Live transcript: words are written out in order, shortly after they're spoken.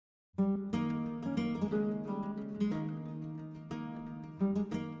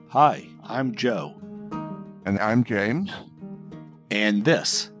Hi, I'm Joe. And I'm James. And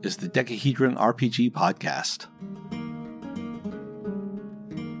this is the Decahedron RPG Podcast.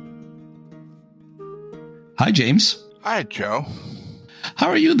 Hi, James. Hi, Joe. How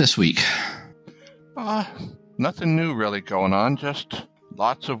are you this week? Nothing new really going on, just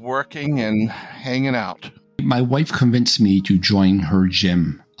lots of working and hanging out. My wife convinced me to join her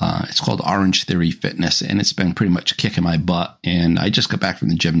gym. It's called Orange Theory Fitness, and it's been pretty much kicking my butt. And I just got back from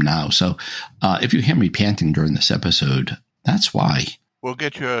the gym now. So if you hear me panting during this episode, that's why. We'll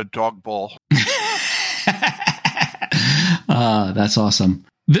get you a dog bowl. That's awesome.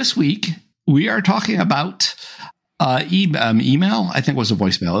 This week, we are talking about email. I think it was a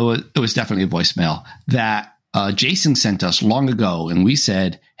voicemail. It was definitely a voicemail that Jason sent us long ago. And we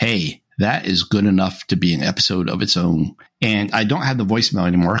said, hey, that is good enough to be an episode of its own. And I don't have the voicemail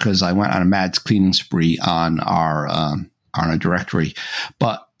anymore because I went on a mad cleaning spree on our directory.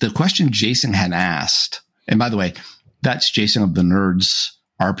 But the question Jason had asked, and by the way, that's Jason of the Nerds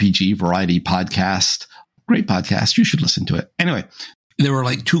RPG Variety Podcast. Great podcast. You should listen to it. Anyway, there were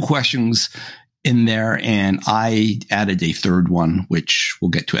like two questions in there, and I added a third one, which we'll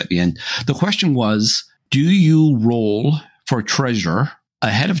get to at the end. The question was, do you roll for treasure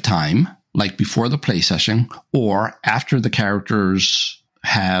ahead of time, like before the play session, or after the characters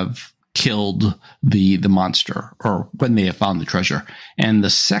have killed the monster, or when they have found the treasure? And the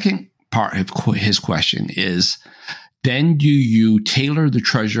second part of his question is, then do you tailor the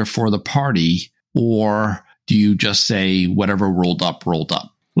treasure for the party, or do you just say whatever rolled up, rolled up?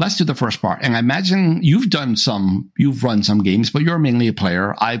 Let's do the first part. And I imagine you've run some games, but you're mainly a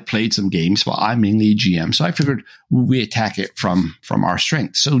player. I played some games, but I'm mainly a GM. So I figured we attack it from our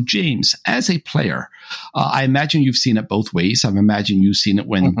strength. So James, as a player, I imagine you've seen it both ways. I imagine you've seen it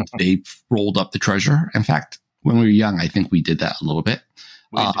when they've rolled up the treasure. In fact, when we were young, I think we did that a little bit.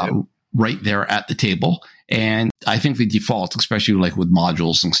 Right there at the table. And I think the default, especially like with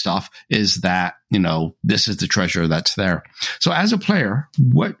modules and stuff, is that, this is the treasure that's there. So as a player,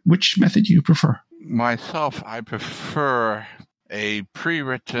 which method do you prefer? Myself, I prefer a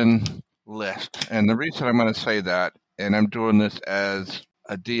pre-written list. And the reason I'm going to say that, and I'm doing this as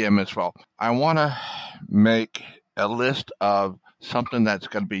a DM as well, I want to make a list of something that's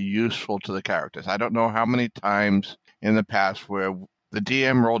going to be useful to the characters. I don't know how many times in the past where the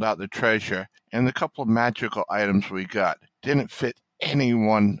DM rolled out the treasure, and the couple of magical items we got didn't fit any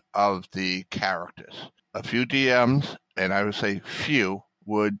one of the characters. A few DMs, and I would say few,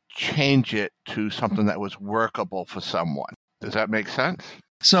 would change it to something that was workable for someone. Does that make sense?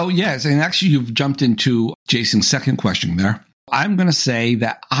 So, yes, and actually you've jumped into Jason's second question there. I'm going to say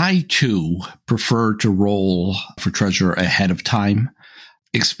that I, too, prefer to roll for treasure ahead of time,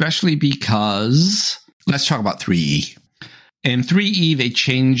 especially because, let's talk about 3E. In 3E, they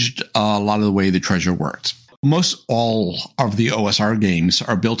changed a lot of the way the treasure worked. Most all of the OSR games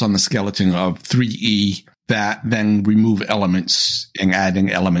are built on the skeleton of 3E that then remove elements and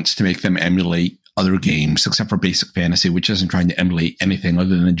adding elements to make them emulate other games, except for Basic Fantasy, which isn't trying to emulate anything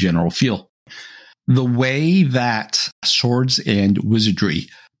other than a general feel. The way that Swords and Wizardry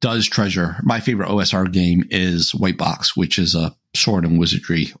does treasure, my favorite OSR game is White Box, which is a sword and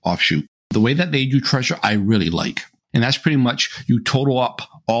wizardry offshoot. The way that they do treasure, I really like. And that's pretty much you total up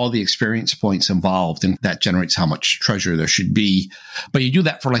all the experience points involved, and that generates how much treasure there should be. But you do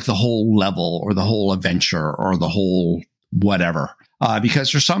that for like the whole level or the whole adventure or the whole whatever.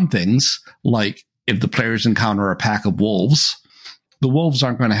 Because there's some things, like if the players encounter a pack of wolves, the wolves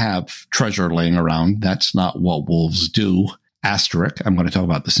aren't going to have treasure laying around. That's not what wolves do. Asterisk. I'm going to talk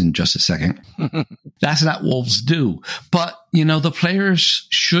about this in just a second. That's not wolves do. But, the players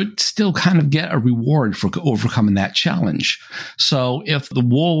should still kind of get a reward for overcoming that challenge. So if the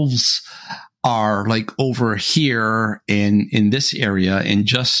wolves are like over here in this area, and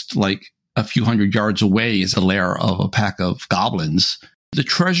just like a few hundred yards away is a lair of a pack of goblins, the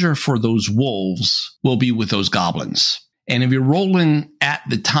treasure for those wolves will be with those goblins. And if you're rolling at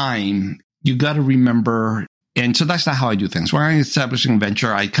the time, you got to remember. And so that's not how I do things. When I'm establishing an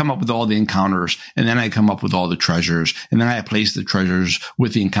adventure, I come up with all the encounters, and then I come up with all the treasures, and then I place the treasures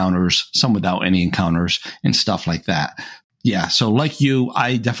with the encounters, some without any encounters, and stuff like that. Yeah, so like you,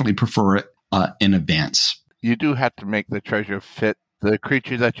 I definitely prefer it in advance. You do have to make the treasure fit the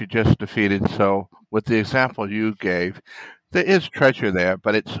creature that you just defeated. So with the example you gave, there is treasure there,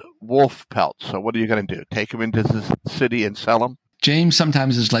 but it's wolf pelts. So what are you going to do? Take them into the city and sell them? James,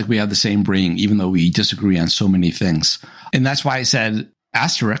 sometimes it's like we have the same brain, even though we disagree on so many things. And that's why I said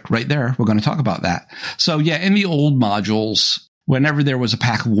asterisk right there. We're going to talk about that. So yeah, in the old modules, whenever there was a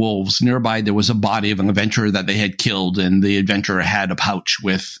pack of wolves nearby, there was a body of an adventurer that they had killed, and the adventurer had a pouch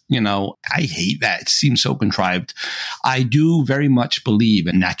with, I hate that. It seems so contrived. I do very much believe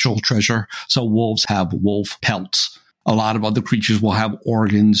in natural treasure. So wolves have wolf pelts. A lot of other creatures will have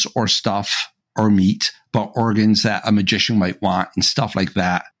organs or stuff or meat, but organs that a magician might want and stuff like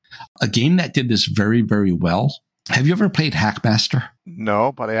that. A game that did this very, very well. Have you ever played Hackmaster?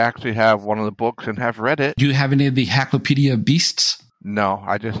 No, but I actually have one of the books and have read it. Do you have any of the Hacklopedia Beasts? No,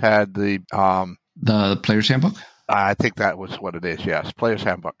 I just had the Player's Handbook? I think that was what it is, yes. Player's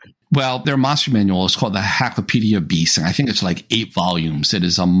Handbook. Well, their monster manual is called the Hacklopedia Beasts, and I think it's like 8 volumes. It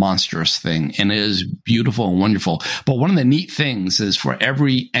is a monstrous thing, and it is beautiful and wonderful. But one of the neat things is for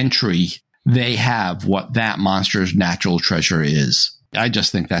every entry, they have what that monster's natural treasure is. I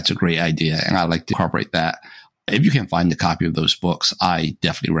just think that's a great idea, and I like to incorporate that. If you can find a copy of those books, I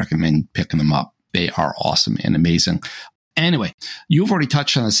definitely recommend picking them up. They are awesome and amazing. Anyway, you've already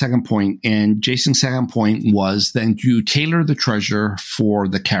touched on the second point, and Jason's second point was then you tailor the treasure for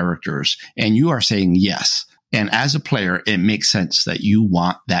the characters, and you are saying yes. And as a player, it makes sense that you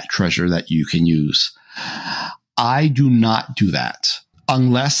want that treasure that you can use. I do not do that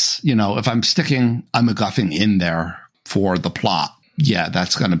unless, if I'm sticking a MacGuffin in there for the plot. Yeah,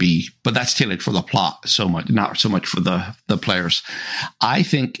 that's going to be, but that's tailored for the plot so much, not so much for the players. I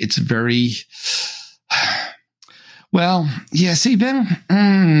think it's very, well, yeah, see, Ben,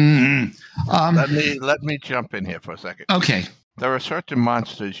 let me jump in here for a second. Okay. There are certain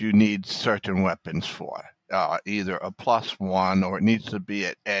monsters you need certain weapons for, either a +1, or it needs to be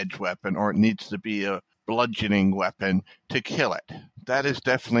an edge weapon, or it needs to be a bludgeoning weapon to kill it. That is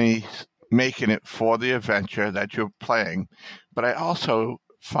definitely making it for the adventure that you're playing. But I also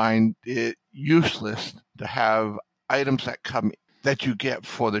find it useless to have items that you get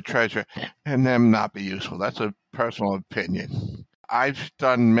for the treasure and them not be useful. That's a personal opinion. I've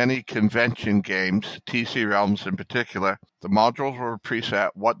done many convention games, TC Realms in particular. The modules were preset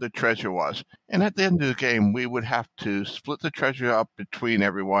what the treasure was. And at the end of the game, we would have to split the treasure up between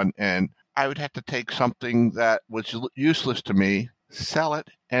everyone, and I would have to take something that was useless to me, sell it,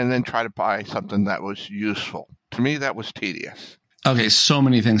 and then try to buy something that was useful. To me, that was tedious. Okay, so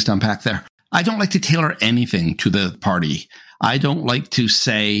many things to unpack there. I don't like to tailor anything to the party. I don't like to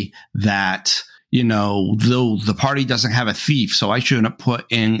say that, though the party doesn't have a thief, so I shouldn't put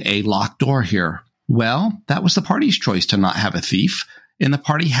in a locked door here. Well, that was the party's choice to not have a thief, and the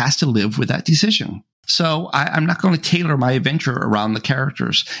party has to live with that decision. So I'm not going to tailor my adventure around the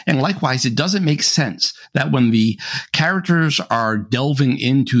characters. And likewise, it doesn't make sense that when the characters are delving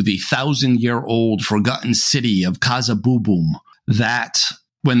into the 1,000-year-old forgotten city of Kazaboom, that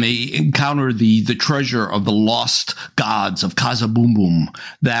when they encounter the treasure of the lost gods of Kazaboom,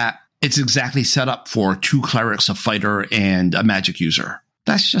 that it's exactly set up for 2 clerics, a fighter, and a magic user.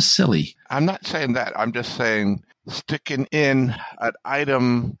 That's just silly. I'm not saying that. I'm just saying sticking in an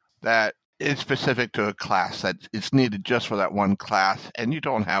item that is specific to a class, that it's needed just for that one class, and you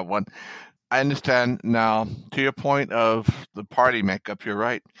don't have one. I understand now, to your point of the party makeup, you're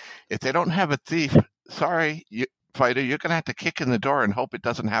right. If they don't have a thief, sorry, fighter, you're going to have to kick in the door and hope it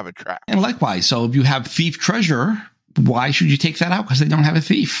doesn't have a trap. And likewise, so if you have thief treasure, why should you take that out? Because they don't have a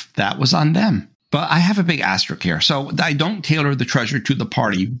thief. That was on them. But I have a big asterisk here. So I don't tailor the treasure to the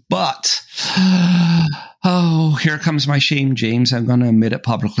party, but, here comes my shame, James. I'm going to admit it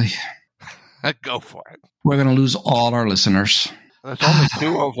publicly. Go for it. We're going to lose all our listeners. There's only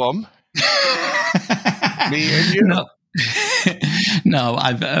 2 of them. Me and you. No,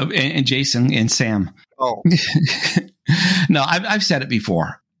 I've and Jason and Sam. Oh. No, I've said it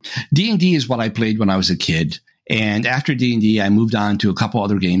before. D&D is what I played when I was a kid. And after D&D, I moved on to a couple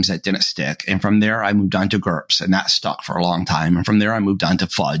other games that didn't stick. And from there, I moved on to GURPS, and that stuck for a long time. And from there, I moved on to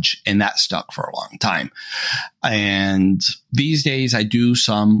Fudge, and that stuck for a long time. And these days, I do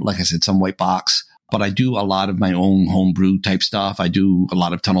some, like I said, some white box, but I do a lot of my own homebrew type stuff. I do a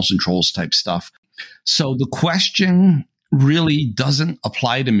lot of Tunnels and Trolls type stuff. So the question really doesn't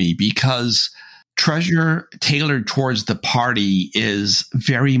apply to me, because treasure tailored towards the party is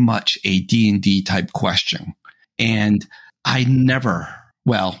very much a D&D type question. And I never,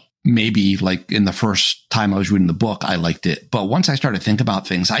 maybe like in the first time I was reading the book, I liked it. But once I started to think about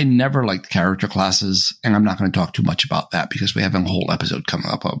things, I never liked character classes. And I'm not going to talk too much about that because we have a whole episode coming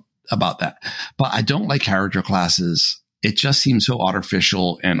up about that. But I don't like character classes. It just seems so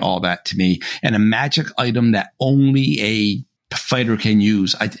artificial and all that to me. And a magic item that only a fighter can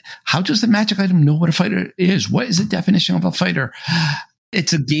use. How does the magic item know what a fighter is? What is the definition of a fighter?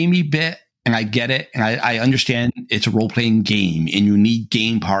 It's a gamey bit. And I get it. And I understand it's a role-playing game and you need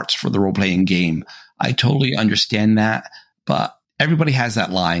game parts for the role-playing game. I totally understand that. But everybody has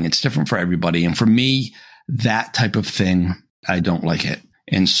that line. It's different for everybody. And for me, that type of thing, I don't like it.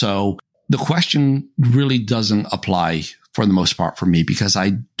 And so the question really doesn't apply for the most part for me, because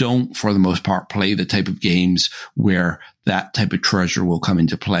I don't, for the most part, play the type of games where that type of treasure will come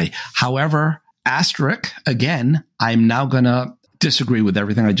into play. However, asterisk, again, I'm now going to disagree with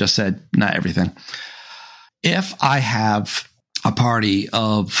everything I just said. Not everything. If I have a party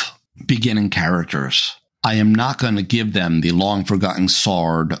of beginning characters, I am not going to give them the long forgotten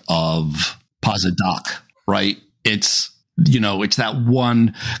sword of Pazadak, right? It's that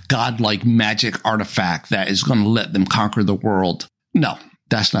one godlike magic artifact that is going to let them conquer the world. No,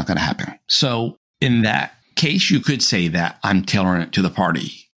 that's not going to happen. So in that case, you could say that I'm tailoring it to the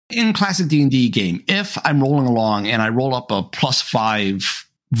party. In classic D&D game, if I'm rolling along and I roll up a +5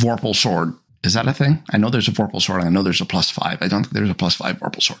 Vorpal sword, is that a thing? I know there's a Vorpal sword. I know there's a +5. I don't think there's a +5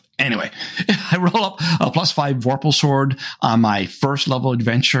 Vorpal sword. Anyway, if I roll up a +5 Vorpal sword on my first level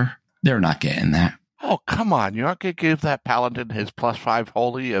adventure, they're not getting that. Oh, come on. You're not going to give that paladin his +5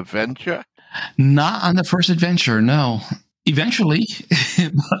 holy adventure? Not on the first adventure, no. Eventually,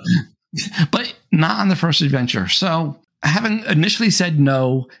 but not on the first adventure. So having initially said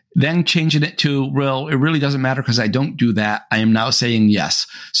no, then changing it to, well, it really doesn't matter because I don't do that, I am now saying yes.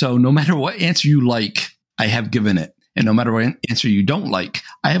 So no matter what answer you like, I have given it. And no matter what answer you don't like,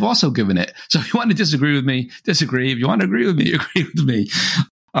 I have also given it. So if you want to disagree with me, disagree. If you want to agree with me, agree with me.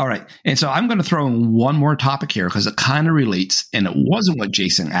 All right. And so I'm going to throw in one more topic here because it kind of relates, and it wasn't what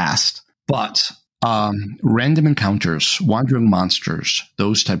Jason asked, but random encounters, wandering monsters,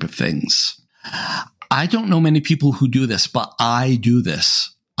 those type of things. I don't know many people who do this, but I do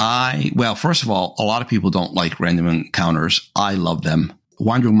this. Well, first of all, a lot of people don't like random encounters. I love them.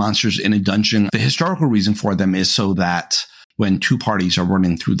 Wandering monsters in a dungeon, the historical reason for them is so that when two parties are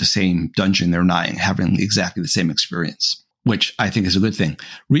running through the same dungeon, they're not having exactly the same experience, which I think is a good thing.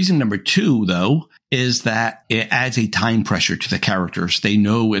 Reason number 2, though, is that it adds a time pressure to the characters. They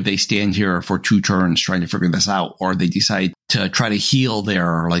know if they stand here for 2 turns trying to figure this out, or they decide to try to heal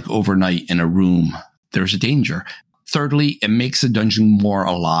there like overnight in a room, there's a danger. Thirdly, it makes the dungeon more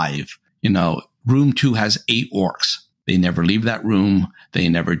alive. Room 2 has 8 orcs. They never leave that room. They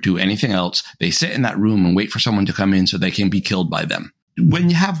never do anything else. They sit in that room and wait for someone to come in so they can be killed by them. When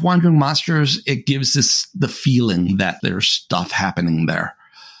you have wandering monsters, it gives the feeling that there's stuff happening there.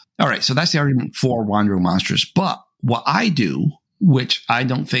 All right, so that's the argument for wandering monsters. But what I do, which I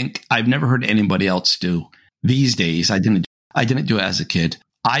don't think I've never heard anybody else do these days, I didn't do it as a kid.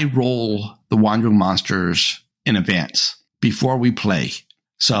 I roll the wandering monsters in advance before we play.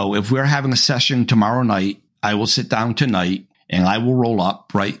 So if we're having a session tomorrow night, I will sit down tonight and I will roll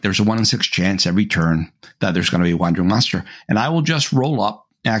up, right? There's a 1 in 6 chance every turn that there's going to be a wandering monster. And I will just roll up.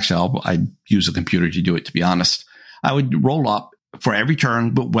 Actually, I use a computer to do it, to be honest. I would roll up for every turn,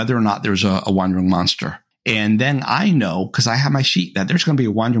 but whether or not there's a wandering monster. And then I know, because I have my sheet, that there's going to be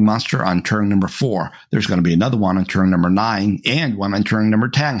a wandering monster on turn number 4. There's going to be another one on turn number 9 and one on turn number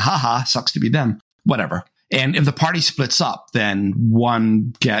 10. Haha, sucks to be them. Whatever. And if the party splits up, then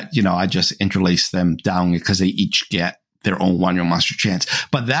one I just interlace them down because they each get their own wandering monster chance.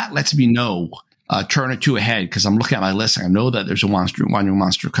 But that lets me know a turn or 2 ahead, because I'm looking at my list and I know that there's a wandering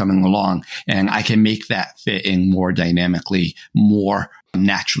monster coming along, and I can make that fit in more dynamically, more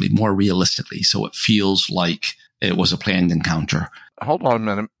naturally, more realistically, so it feels like it was a planned encounter. Hold on a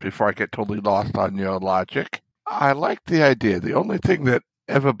minute before I get totally lost on your logic. I like the idea. The only thing that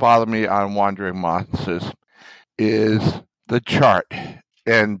ever bothered me on wandering monsters is the chart.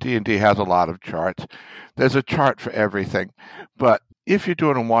 And D&D has a lot of charts. There's a chart for everything. But if you're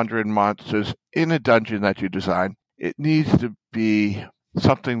doing a wandering monsters in a dungeon that you design, it needs to be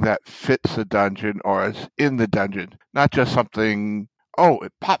something that fits the dungeon or is in the dungeon, not just something,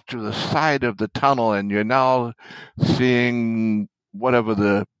 it popped through the side of the tunnel and you're now seeing whatever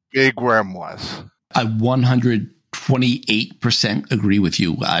the big worm was. I 128% agree with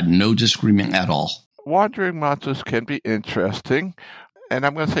you. No disagreement at all. Wandering monsters can be interesting. And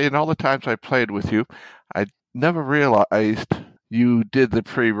I'm going to say, in all the times I played with you, I never realized you did the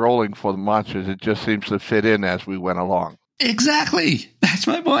pre-rolling for the monsters. It just seems to fit in as we went along. Exactly. That's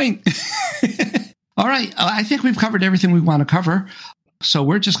my point. All right. I think we've covered everything we want to cover. So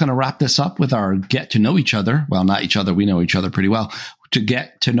we're just going to wrap this up with our get to know each other. Well, not each other. We know each other pretty well. To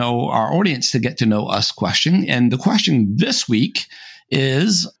get to know our audience, to get to know us question. And the question this week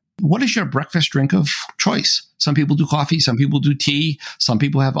is, what is your breakfast drink of choice? Some people do coffee. Some people do tea. Some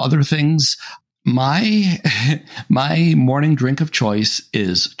people have other things. My morning drink of choice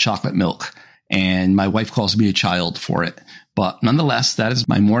is chocolate milk. And my wife calls me a child for it. But nonetheless, that is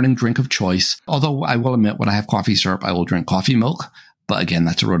my morning drink of choice. Although I will admit, when I have coffee syrup, I will drink coffee milk. But again,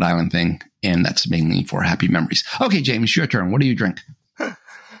 that's a Rhode Island thing, and that's mainly for happy memories. Okay, James, your turn. What do you drink?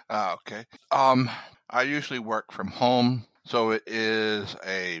 Okay. I usually work from home, so it is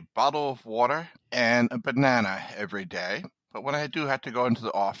a bottle of water and a banana every day. But when I do have to go into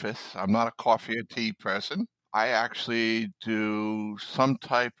the office, I'm not a coffee or tea person. I actually do some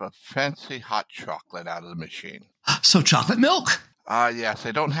type of fancy hot chocolate out of the machine. So chocolate milk? Yes,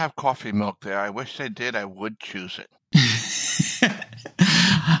 they don't have coffee milk there. I wish they did. I would choose it.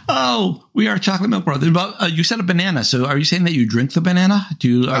 Oh, we are chocolate milk brothers. But you said a banana. So are you saying that you drink the banana? Are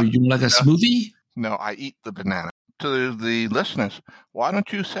you doing like a smoothie? No, I eat the banana. To the listeners, why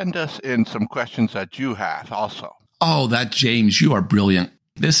don't you send us in some questions that you have also? Oh, that James, you are brilliant.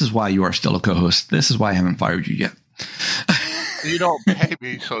 This is why you are still a co-host. This is why I haven't fired you yet. You don't pay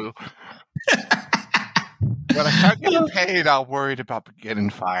me, so when I start getting paid, I'm worried about getting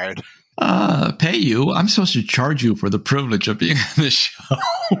fired. Pay you? I'm supposed to charge you for the privilege of being on this show.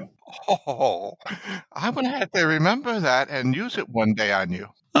 Oh, I'm going to have to remember that and use it one day on you.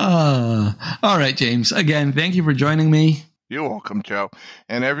 All right, James. Again, thank you for joining me. You're welcome, Joe.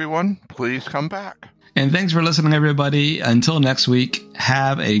 And everyone, please come back. And thanks for listening, everybody. Until next week,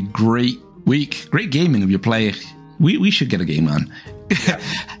 have a great week. Great gaming if you play. We should get a game on. Yeah.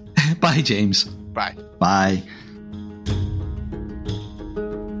 Bye, James. Bye. Bye.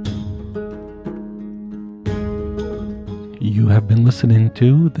 You have been listening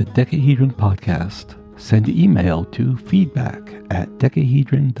to the Decahedron Podcast. Send email to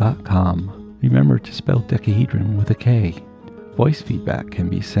feedback@decahedron.com. Remember to spell decahedron with a K. Voice feedback can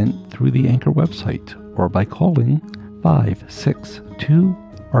be sent through the Anchor website or by calling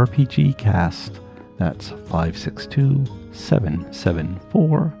 562-RPG-CAST. That's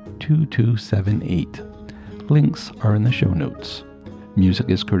 562-774-2278. Links are in the show notes. Music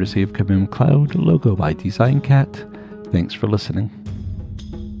is courtesy of Kabim Cloud, logo by Design Cat. Thanks for listening.